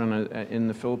situation in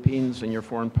the Philippines and your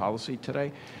foreign policy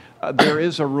today. There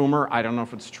is a rumor, I don't know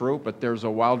if it's true, but there's a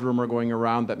wild rumor going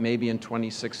around that maybe in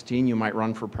 2016 you might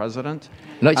run for president.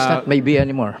 No, it's not maybe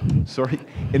anymore. Sorry.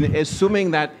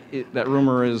 Assuming that that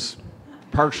rumor is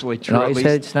partially true, No, at I least,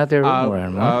 said it's not a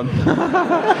rumor.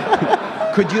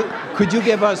 could you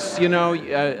give us,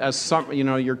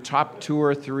 your top 2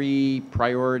 or 3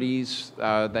 priorities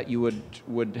that you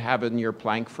would have in your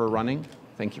plank for running?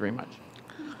 Thank you very much.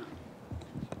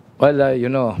 Well,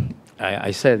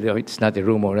 I said it's not a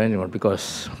rumor anymore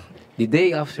because the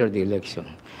day after the election,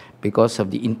 because of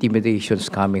the intimidations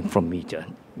coming from media,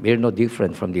 we're no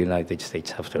different from the United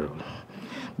States after all.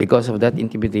 Because of that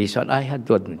intimidation, I had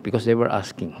to admit, because they were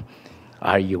asking,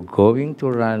 are you going to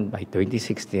run by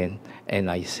 2016?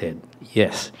 And I said,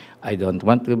 yes. I don't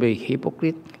want to be a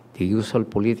hypocrite, the usual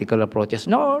political approaches.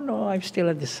 No, I'm still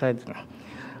at this side.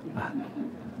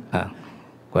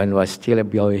 When I was still a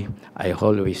boy, I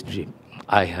always dreamed.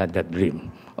 I had that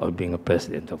dream of being a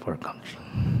president of our country.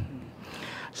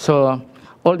 So,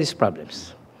 all these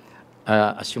problems,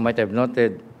 as you might have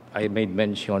noted, I made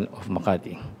mention of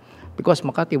Makati, because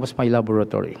Makati was my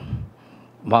laboratory.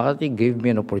 Makati gave me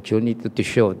an opportunity to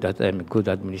show that I'm a good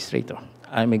administrator.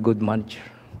 I'm a good manager.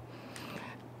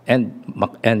 And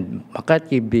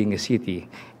Makati, being a city,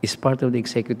 is part of the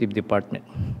executive department.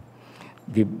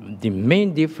 The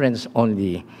main difference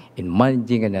only in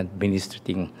managing and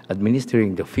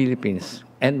administering the Philippines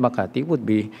and Makati would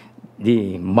be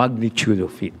the magnitude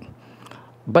of it.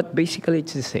 But basically,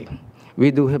 it's the same.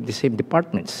 We do have the same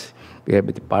departments. We have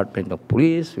a department of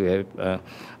police, we have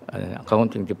an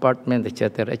accounting department,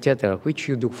 etc., which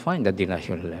you do find at the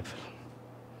national level.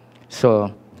 So,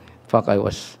 in fact, I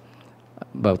was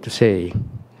about to say,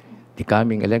 the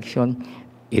coming election,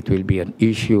 it will be an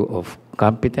issue of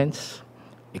competence,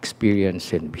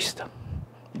 experience, and wisdom.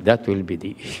 That will be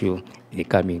the issue in the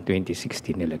coming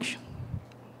 2016 election.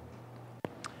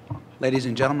 Ladies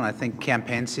and gentlemen, I think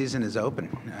campaign season is open.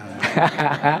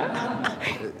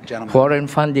 Gentlemen. Foreign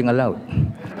funding allowed.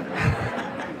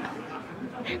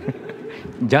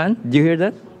 John, did you hear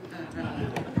that?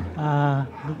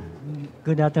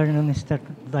 Good afternoon, Mr.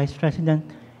 Vice President.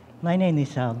 My name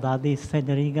is Bobby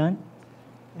Federigan,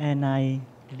 and I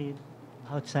live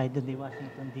outside the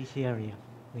Washington, D.C. area,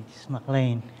 which is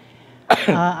McLean.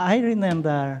 I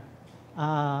remember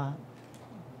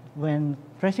when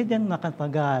President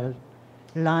Macapagal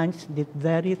launched the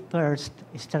very first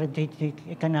strategic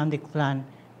economic plan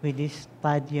with this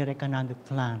 5-year economic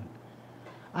plan.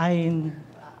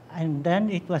 And then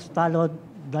it was followed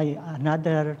by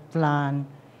another plan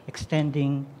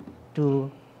extending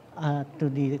to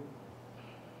the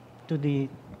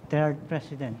third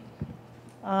president.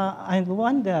 I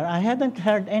wonder, I haven't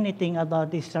heard anything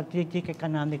about the strategic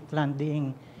economic plan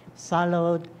being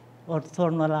followed or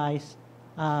formalized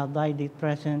by the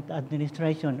present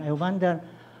administration. I wonder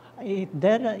if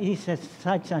there is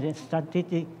such a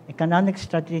economic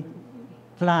strategic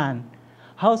plan,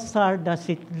 how far does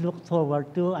it look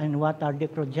forward to, and what are the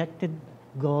projected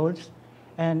goals?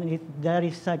 And if there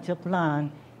is such a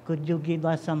plan, could you give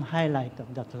us some highlight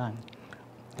of the plan?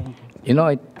 Thank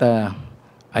you.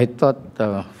 I taught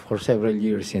for several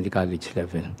years in the college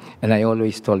level, and I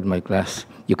always told my class,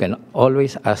 you can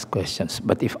always ask questions,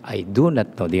 but if I do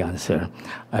not know the answer,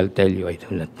 I'll tell you I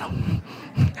do not know.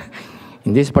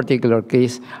 In this particular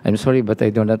case, I'm sorry, but I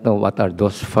do not know what are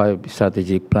those 5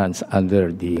 strategic plans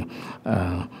under the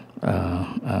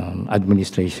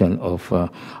administration of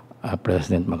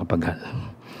President Macapagal.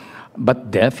 But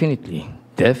definitely,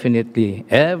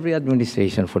 every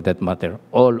administration for that matter,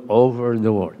 all over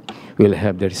the world, will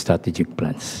have their strategic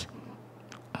plans.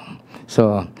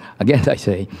 So, again, I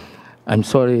say, I'm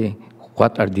sorry,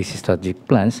 what are these strategic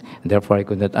plans? Therefore, I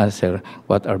could not answer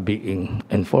what are being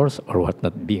enforced or what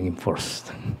not being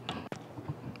enforced.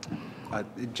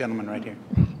 Gentleman right here.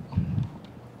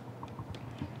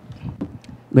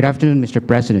 Good afternoon, Mr.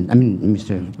 President.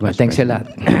 Mr. Vice Thanks President.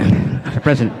 a lot. Mr.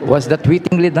 President. Was that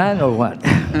wittingly done or what?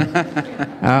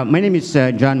 My name is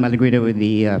John Malagrida with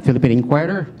the Philippine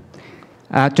Inquirer.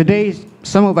 Today,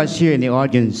 some of us here in the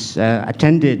audience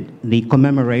attended the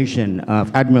commemoration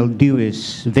of Admiral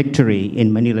Dewey's victory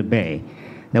in Manila Bay.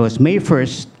 That was May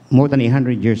 1st, more than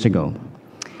 100 years ago.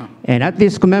 And at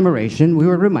this commemoration, we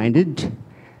were reminded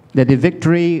that the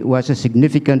victory was a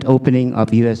significant opening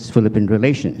of U.S.-Philippine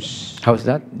relations. How's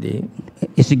that?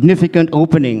 A significant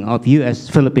opening of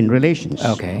U.S.-Philippine relations.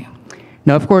 Okay.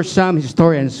 Now, of course, some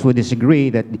historians would disagree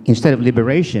that instead of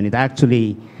liberation, it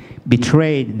actually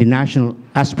betrayed the national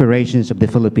aspirations of the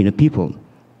Filipino people.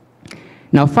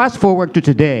 Now, fast forward to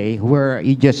today, where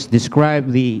you just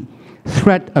described the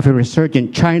threat of a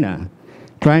resurgent China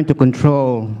trying to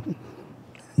control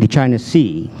the China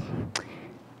Sea.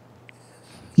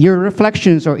 Your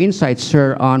reflections or insights,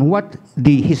 sir, on what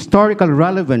the historical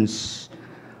relevance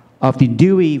of the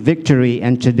Dewey victory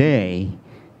and today,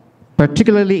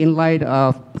 particularly in light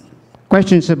of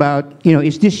questions about,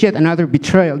 is this yet another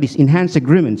betrayal, these enhanced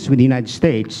agreements with the United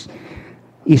States,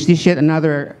 is this yet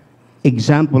another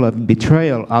example of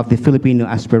betrayal of the Filipino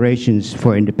aspirations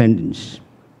for independence?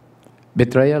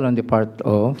 Betrayal on the part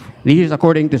of? This is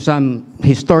according to some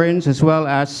historians as well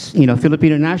as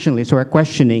Filipino nationalists who are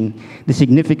questioning the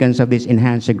significance of these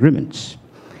enhanced agreements.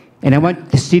 And I want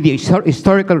to see the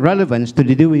historical relevance to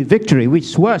the Dewey victory,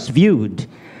 which was viewed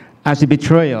as a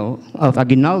betrayal of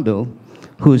Aguinaldo,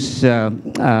 who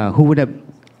would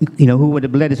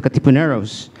have led his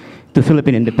Katipuneros to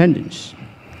Philippine independence.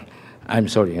 I'm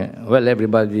sorry. Well,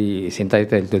 everybody is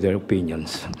entitled to their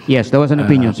opinions. Yes, that was an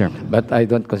opinion, sir. But I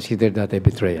don't consider that a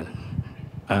betrayal.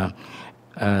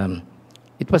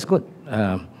 It was good.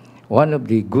 One of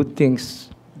the good things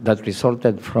that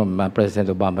resulted from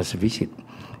President Obama's visit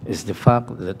is the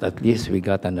fact that at least we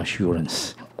got an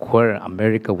assurance where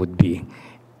America would be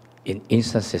in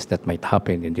instances that might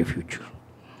happen in the future.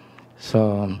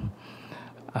 So,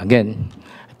 again,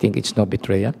 I think it's no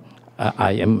betrayal.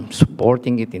 I am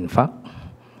supporting it, in fact,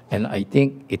 and I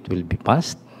think it will be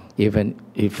passed, even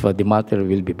if the matter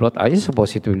will be brought. I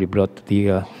suppose it will be brought to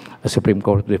the Supreme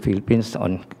Court of the Philippines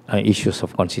on issues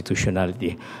of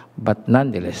constitutionality. But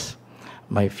nonetheless,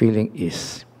 my feeling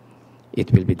is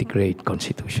it will be declared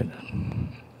constitutional.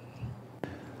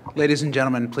 Ladies and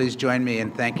gentlemen, please join me in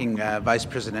thanking Vice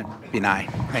President Binay.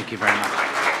 Thank you very much.